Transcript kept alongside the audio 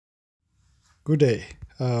Good day.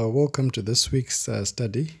 Welcome to this week's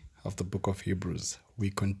study of the book of Hebrews.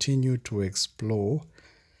 We continue to explore,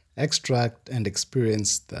 extract, and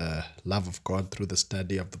experience the love of God through the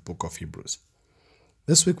study of the book of Hebrews.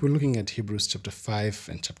 This week we're looking at Hebrews chapter 5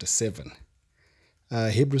 and chapter 7.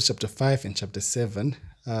 Hebrews chapter 5 and chapter 7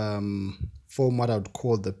 form what I would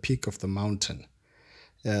call the peak of the mountain.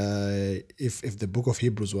 If the book of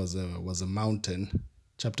Hebrews was a mountain,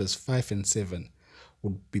 chapters 5 and 7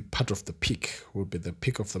 would be part of the peak, would be the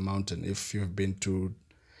peak of the mountain. If you've been to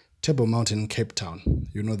Table Mountain in Cape Town,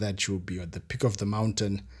 you know that you'll be at the peak of the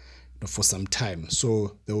mountain for some time.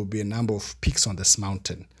 So there will be a number of peaks on this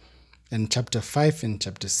mountain. And chapter 5 and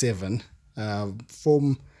chapter 7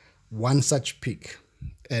 form one such peak.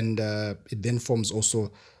 And it then forms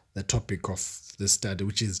also the topic of the study,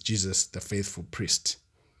 which is Jesus, the faithful priest.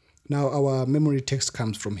 Now, our memory text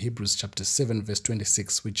comes from Hebrews chapter 7, verse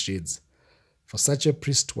 26, which reads, "For such a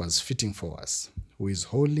priest was fitting for us, who is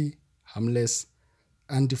holy, harmless,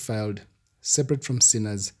 undefiled, separate from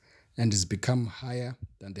sinners, and is become higher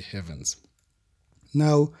than the heavens."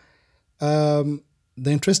 Now, the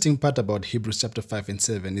interesting part about Hebrews chapter 5 and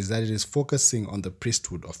 7 is that it is focusing on the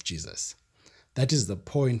priesthood of Jesus. That is the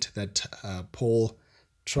point that Paul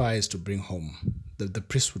tries to bring home, the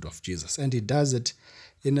priesthood of Jesus. And he does it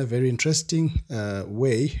in a very interesting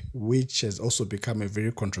way, which has also become a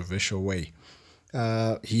very controversial way.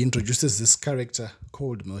 He introduces this character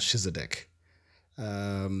called Melchizedek.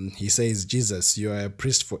 He says, "Jesus, you are a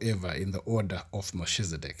priest forever in the order of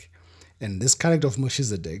Melchizedek." And this character of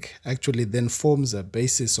Melchizedek actually then forms a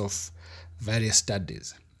basis of various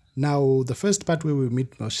studies. Now, the first part where we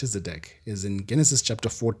meet Melchizedek is in Genesis chapter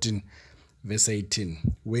 14, verse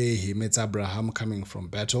 18, where he meets Abraham coming from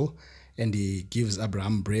battle, and he gives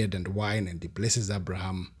Abraham bread and wine, and he blesses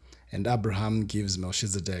Abraham, and Abraham gives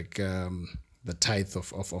Melchizedek the tithe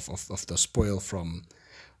of the spoil from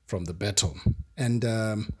the battle. And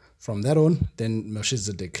from that on, then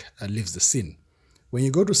Melchizedek leaves the scene. When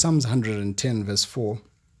you go to Psalms 110, verse 4,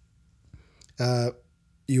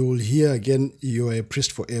 you will hear again, "You are a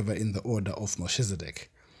priest forever in the order of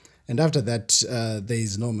Melchizedek." And after that, there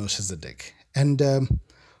is no Melchizedek. And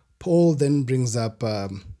Paul then brings up,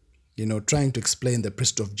 trying to explain the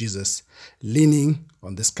priesthood of Jesus, leaning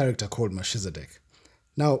on this character called Melchizedek.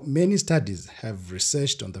 Now, many studies have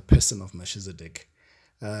researched on the person of Melchizedek.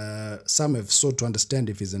 Some have sought to understand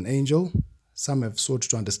if he's an angel. Some have sought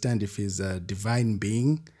to understand if he's a divine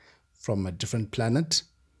being from a different planet.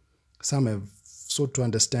 Some have sought to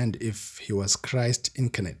understand if he was Christ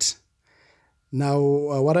incarnate. Now,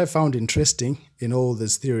 what I found interesting in all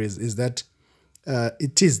these theories is that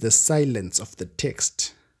it is the silence of the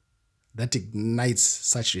text that ignites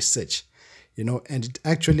such research. And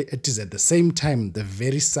it is at the same time the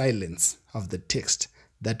very silence of the text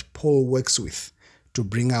that Paul works with to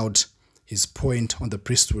bring out his point on the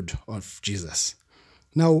priesthood of Jesus.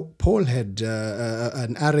 Now, Paul had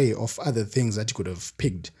an array of other things that he could have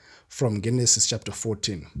picked from Genesis chapter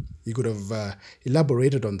 14. He could have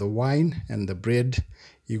elaborated on the wine and the bread.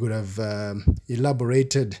 He could have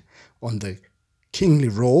elaborated on the kingly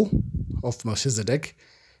role of Melchizedek.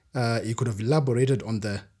 He could have elaborated on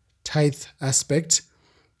the tithe aspect,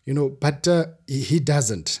 but he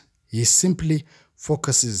doesn't. He simply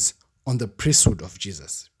focuses on the priesthood of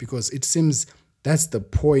Jesus because it seems that's the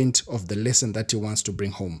point of the lesson that he wants to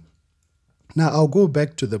bring home. Now, I'll go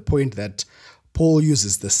back to the point that Paul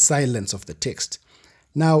uses the silence of the text.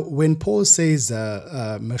 Now, when Paul says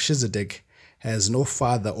Melchizedek has no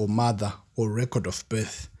father or mother or record of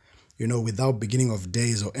birth, without beginning of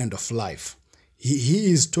days or end of life,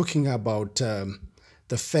 he is talking about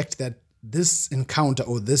the fact that this encounter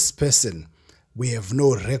or this person, we have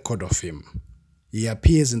no record of him. He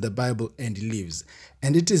appears in the Bible and he lives.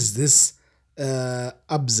 And it is this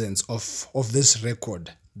absence of this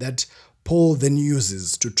record that Paul then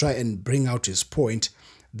uses to try and bring out his point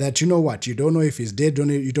that, you don't know if he's dead,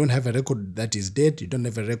 you don't have a record that he's dead, you don't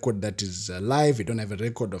have a record that is alive, you don't have a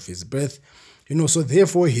record of his birth, so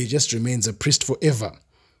therefore he just remains a priest forever.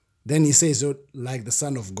 Then he says, like the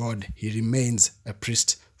Son of God, he remains a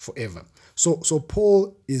priest forever. So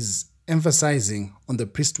Paul is emphasizing on the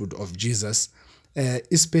priesthood of Jesus,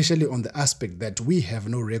 especially on the aspect that we have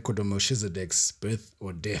no record of Melchizedek's birth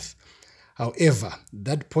or death. However,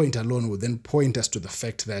 that point alone will then point us to the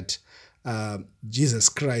fact that Jesus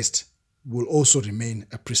Christ will also remain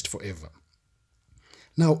a priest forever.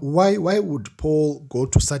 Now, why would Paul go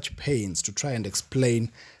to such pains to try and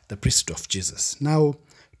explain the priesthood of Jesus? Now,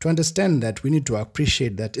 to understand that, we need to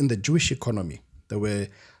appreciate that in the Jewish economy, there were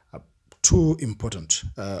two important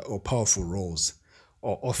or powerful roles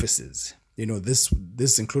or offices.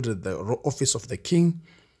 This included the office of the king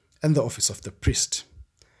and the office of the priest.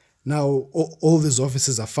 Now, all these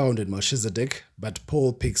offices are found in Melchizedek, but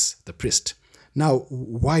Paul picks the priest. Now,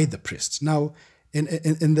 why the priest? Now, in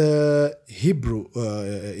the Hebrew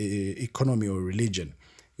economy or religion,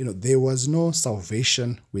 there was no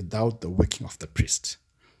salvation without the working of the priest.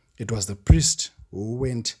 It was the priest who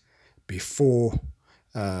went before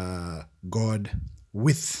God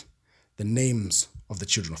with the names of the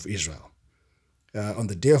children of Israel. On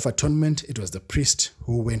the Day of Atonement, it was the priest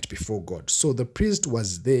who went before God. So the priest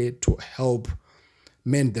was there to help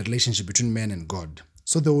mend the relationship between man and God.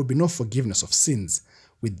 So there would be no forgiveness of sins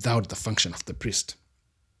without the function of the priest.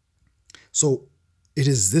 So it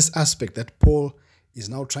is this aspect that Paul is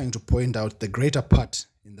now trying to point out, the greater part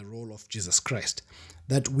in the role of Jesus Christ,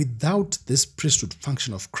 that without this priesthood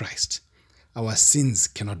function of Christ, our sins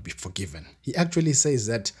cannot be forgiven. He actually says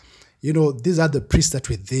that, these are the priests that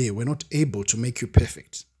were there, were not able to make you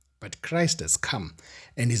perfect, but Christ has come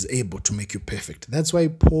and is able to make you perfect. That's why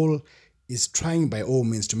Paul is trying by all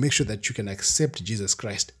means to make sure that you can accept Jesus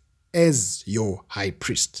Christ as your high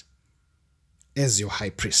priest. As your high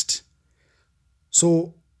priest.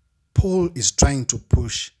 So Paul is trying to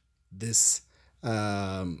push this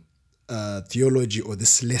theology or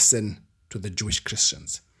this lesson to the Jewish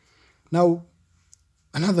Christians. Now,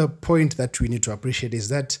 another point that we need to appreciate is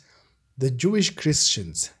that the Jewish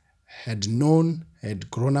Christians had known,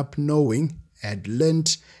 had grown up knowing, had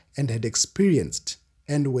learned, and had experienced,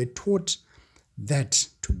 and were taught that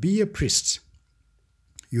to be a priest,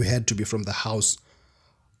 you had to be from the house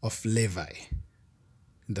of Levi,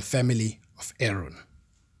 the family of Aaron.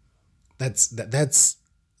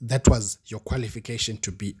 That was your qualification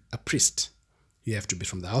to be a priest. You have to be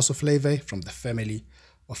from the house of Levi, from the family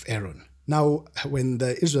of Aaron. Now, when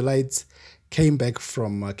the Israelites came back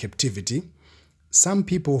from captivity, some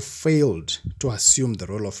people failed to assume the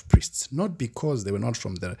role of priests, not because they were not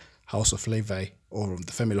from the house of Levi or from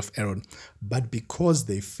the family of Aaron, but because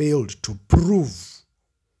they failed to prove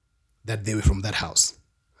that they were from that house.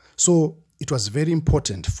 So it was very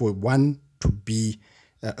important for one to be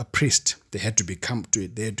a priest. They had to be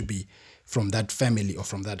from that family or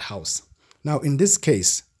from that house. Now, in this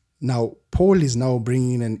case, Paul is now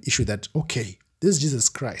bringing in an issue that, okay, this Jesus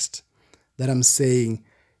Christ that I'm saying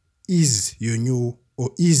is your new or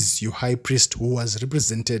is your high priest who was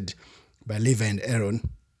represented by Levi and Aaron,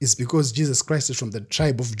 is because Jesus Christ is from the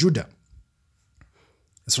tribe of Judah.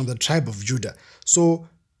 It's from the tribe of Judah. So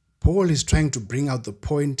Paul is trying to bring out the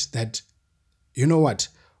point that,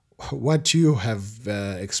 what you have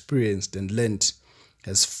experienced and learned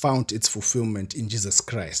has found its fulfillment in Jesus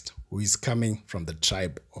Christ, who is coming from the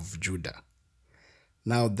tribe of Judah.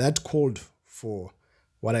 Now that called for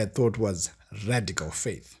what I thought was radical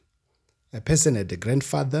faith. A person had a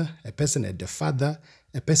grandfather, a person had a father,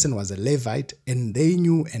 a person was a Levite, and they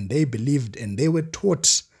knew and they believed and they were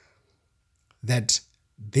taught that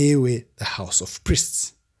they were the house of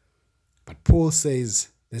priests. But Paul says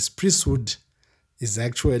this priesthood is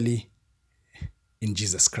actually in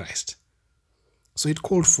Jesus Christ. So it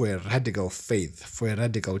called for a radical faith, for a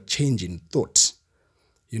radical change in thought.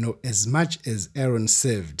 As much as Aaron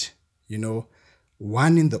served,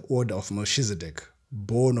 one in the order of Melchizedek,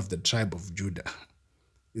 born of the tribe of Judah,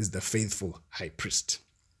 is the faithful high priest.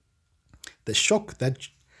 The shock that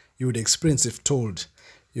you would experience if told,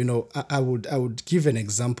 I would give an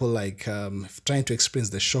example like trying to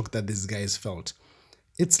experience the shock that these guys felt.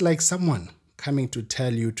 It's like someone coming to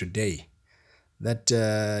tell you today that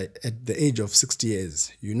at the age of 60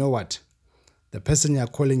 years, you know what? The person you're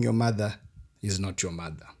calling your mother is not your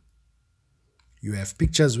mother. You have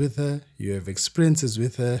pictures with her, you have experiences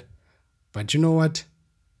with her, but you know what?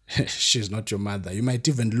 She's not your mother. You might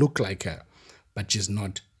even look like her, but she's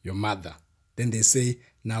not your mother. Then they say,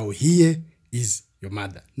 now here is your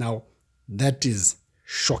mother. Now, that is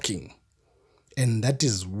shocking. And that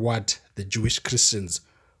is what the Jewish Christians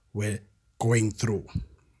were going through,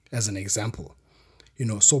 as an example.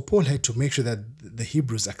 So Paul had to make sure that the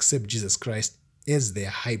Hebrews accept Jesus Christ as their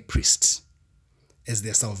high priest, as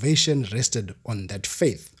their salvation rested on that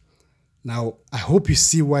faith. Now, I hope you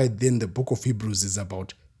see why then the book of Hebrews is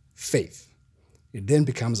about faith. It then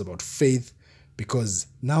becomes about faith because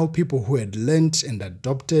now people who had learned and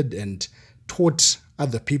adopted and taught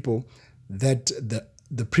other people that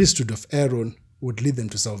the priesthood of Aaron would lead them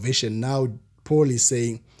to salvation. Now Paul is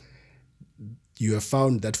saying, you have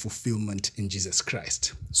found that fulfillment in Jesus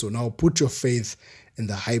Christ. So now put your faith in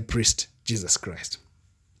the high priest, Jesus Christ.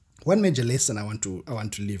 One major lesson I want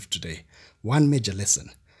to leave today. One major lesson.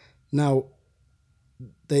 Now,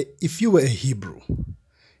 if you were a Hebrew,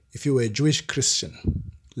 if you were a Jewish Christian,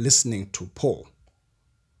 listening to Paul,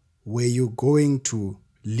 were you going to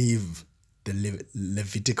leave the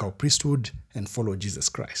Levitical priesthood and follow Jesus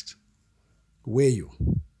Christ? Were you?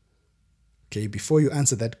 Okay, before you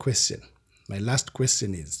answer that question, my last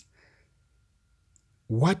question is,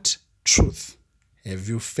 what truth have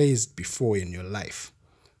you faced before in your life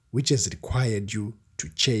which has required you to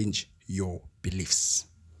change your beliefs?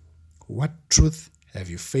 What truth have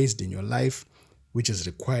you faced in your life which has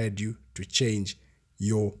required you to change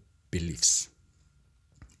your beliefs?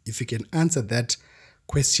 If you can answer that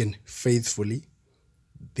question faithfully,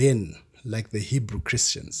 then, like the Hebrew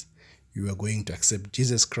Christians, you are going to accept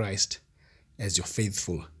Jesus Christ as your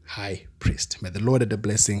faithful high priest. May the Lord add a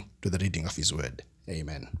blessing to the reading of his word.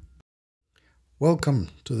 Amen. Welcome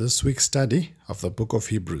to this week's study of the book of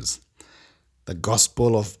Hebrews, the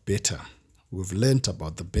gospel of better. We've learned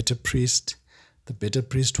about the better priest, the better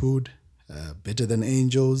priesthood, better than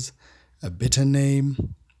angels, a better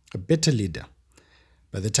name, a better leader.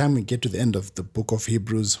 By the time we get to the end of the book of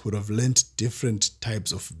Hebrews, we would have learned different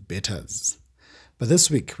types of betters. But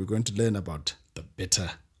this week, we're going to learn about the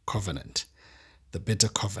better covenant. The better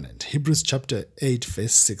covenant. Hebrews chapter 8,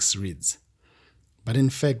 verse 6 reads, "But in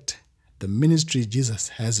fact, the ministry Jesus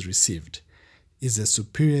has received is as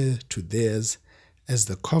superior to theirs as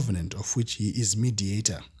the covenant of which he is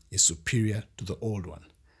mediator is superior to the old one,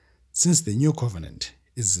 since the new covenant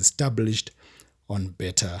is established on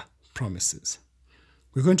better promises."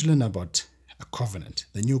 We're going to learn about a covenant,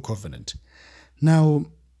 the new covenant.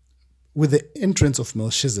 Now, with the entrance of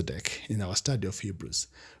Melchizedek in our study of Hebrews,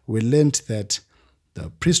 we learned that the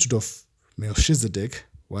priesthood of Melchizedek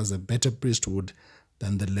was a better priesthood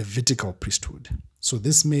than the Levitical priesthood. So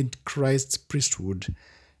this made Christ's priesthood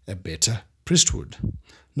a better priesthood.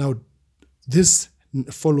 Now, this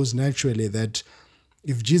follows naturally that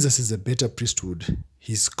if Jesus is a better priesthood,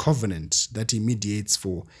 his covenant that he mediates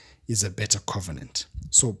for is a better covenant.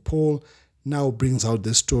 So Paul now brings out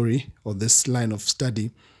this story or this line of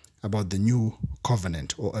study about the new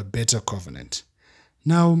covenant or a better covenant.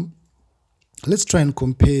 Now, let's try and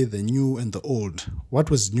compare the new and the old. What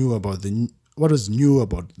was new about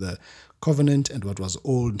the covenant and what was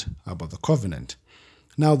old about the covenant?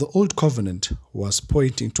 Now, the old covenant was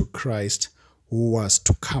pointing to Christ who was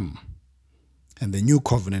to come, and the new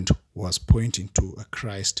covenant was pointing to a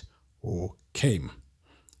Christ who came.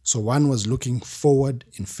 So one was looking forward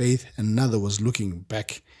in faith, and another was looking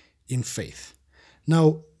back in faith.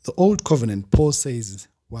 Now, the old covenant, Paul says,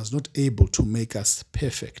 was not able to make us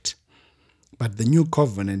perfect, but the new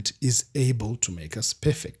covenant is able to make us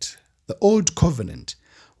perfect. The old covenant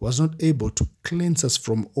was not able to cleanse us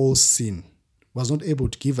from all sin, was not able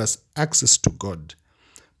to give us access to God.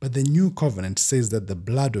 But the new covenant says that the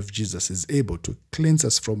blood of Jesus is able to cleanse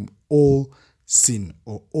us from all sin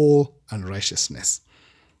or all unrighteousness.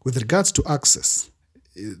 With regards to access,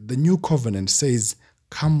 the new covenant says,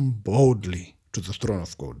 "Come boldly to the throne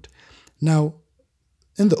of God." Now,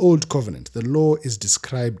 in the old covenant, the law is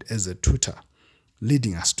described as a tutor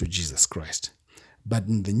leading us to Jesus Christ. But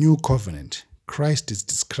in the new covenant, Christ is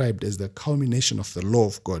described as the culmination of the law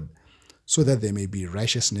of God, so that there may be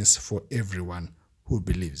righteousness for everyone who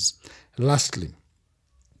believes. Lastly,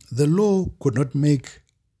 the law could not make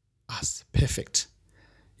us perfect,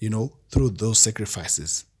 through those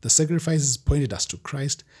sacrifices. The sacrifices pointed us to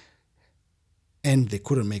Christ, and they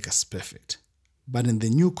couldn't make us perfect. But in the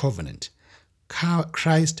new covenant,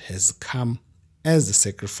 Christ has come as the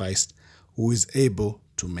sacrifice who is able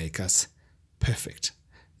to make us perfect.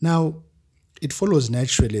 Now, it follows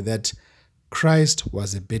naturally that Christ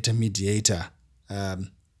was a better mediator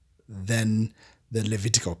than the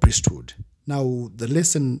Levitical priesthood. Now, the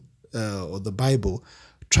lesson or the Bible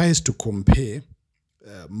tries to compare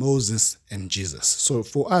Moses and Jesus. So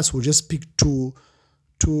for us, we'll just pick two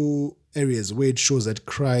areas where it shows that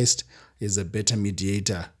Christ is a better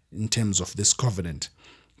mediator in terms of this covenant.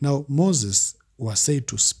 Now, Moses was said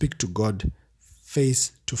to speak to God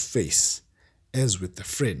face to face, as with a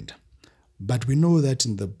friend. But we know that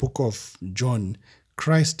in the book of John,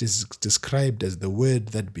 Christ is described as the Word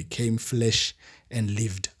that became flesh and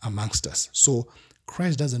lived amongst us. So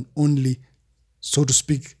Christ doesn't only, so to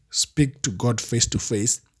speak to God face to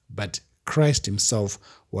face, but Christ himself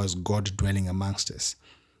was God dwelling amongst us.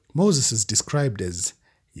 Moses is described as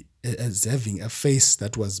having a face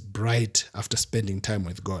that was bright after spending time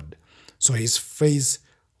with God. So his face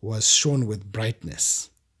was shone with brightness,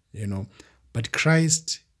 But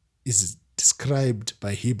Christ is described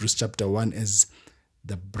by Hebrews chapter 1 as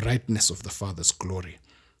the brightness of the Father's glory.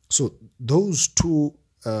 So those two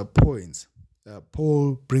points,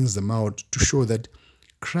 Paul brings them out to show that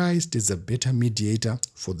Christ is a better mediator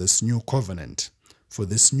for this new covenant, for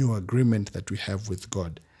this new agreement that we have with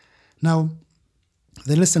God. Now,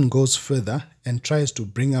 the lesson goes further and tries to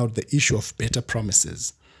bring out the issue of better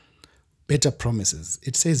promises. Better promises.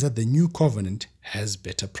 It says that the new covenant has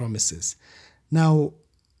better promises. Now,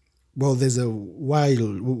 well, there's a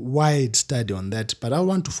wide study on that, but I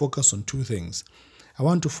want to focus on two things. I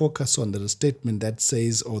want to focus on the statement that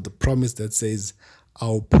says, or the promise that says,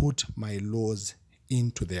 I'll put my laws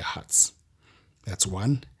into their hearts. That's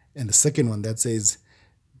one. And the second one that says,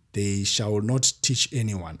 they shall not teach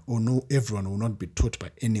anyone, or no, everyone will not be taught by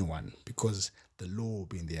anyone, because the law will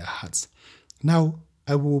be in their hearts. Now,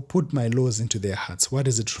 I will put my laws into their hearts. What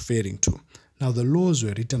is it referring to? Now, the laws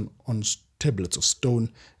were written on tablets of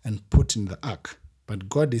stone and put in the ark. But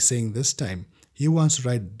God is saying this time, He wants to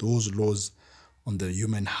write those laws on the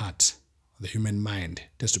human heart, the human mind.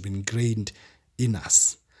 It has to be ingrained in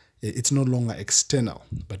us. It's no longer external,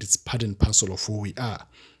 but it's part and parcel of who we are.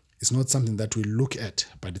 It's not something that we look at,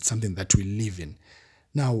 but it's something that we live in.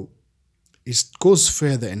 Now, it goes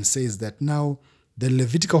further and says that now the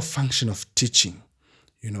Levitical function of teaching,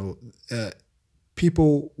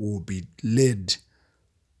 people will be led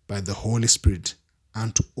by the Holy Spirit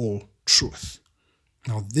unto all truth.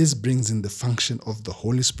 Now, this brings in the function of the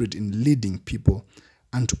Holy Spirit in leading people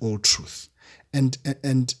unto all truth. And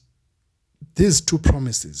these two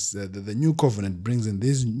promises, the new covenant brings in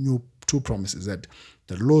these new two promises, that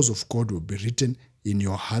the laws of God will be written in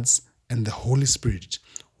your hearts and the Holy Spirit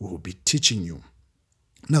will be teaching you.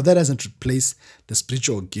 Now, that doesn't replace the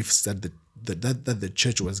spiritual gifts that the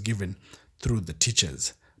church was given through the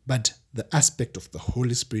teachers, but the aspect of the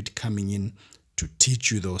Holy Spirit coming in to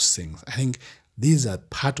teach you those things. I think these are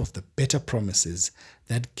part of the better promises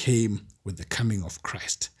that came with the coming of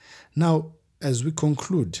Christ. Now, as we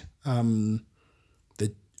conclude,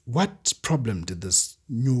 what problem did this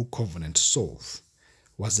new covenant solve?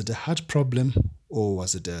 Was it a heart problem, or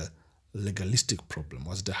was it a legalistic problem?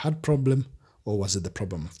 Was it a heart problem, or was it the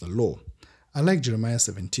problem of the law? I like Jeremiah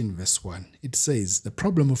 17 verse 1. It says, the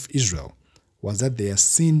problem of Israel was that their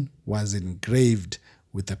sin was engraved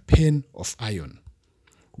with a pen of iron,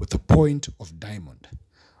 with a point of diamond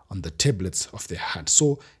on the tablets of their heart.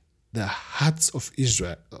 So the hearts of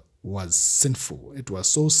Israel was sinful. It was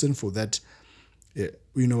so sinful that,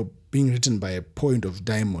 being written by a point of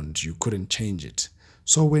diamond, you couldn't change it.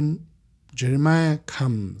 So when Jeremiah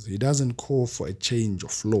comes, he doesn't call for a change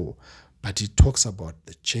of law, but he talks about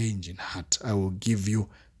the change in heart. I will give you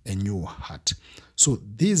a new heart. So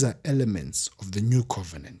these are elements of the new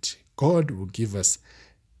covenant. God will give us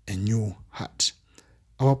a new heart.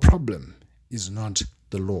 Our problem is not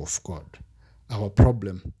the law of God. Our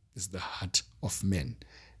problem is the heart of men.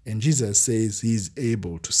 And Jesus says he is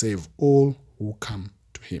able to save all who come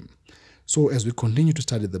to him. So as we continue to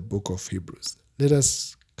study the book of Hebrews, let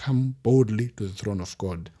us come boldly to the throne of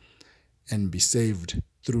God and be saved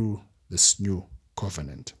through this new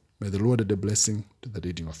covenant. May the Lord add a blessing to the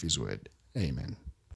reading of his word. Amen.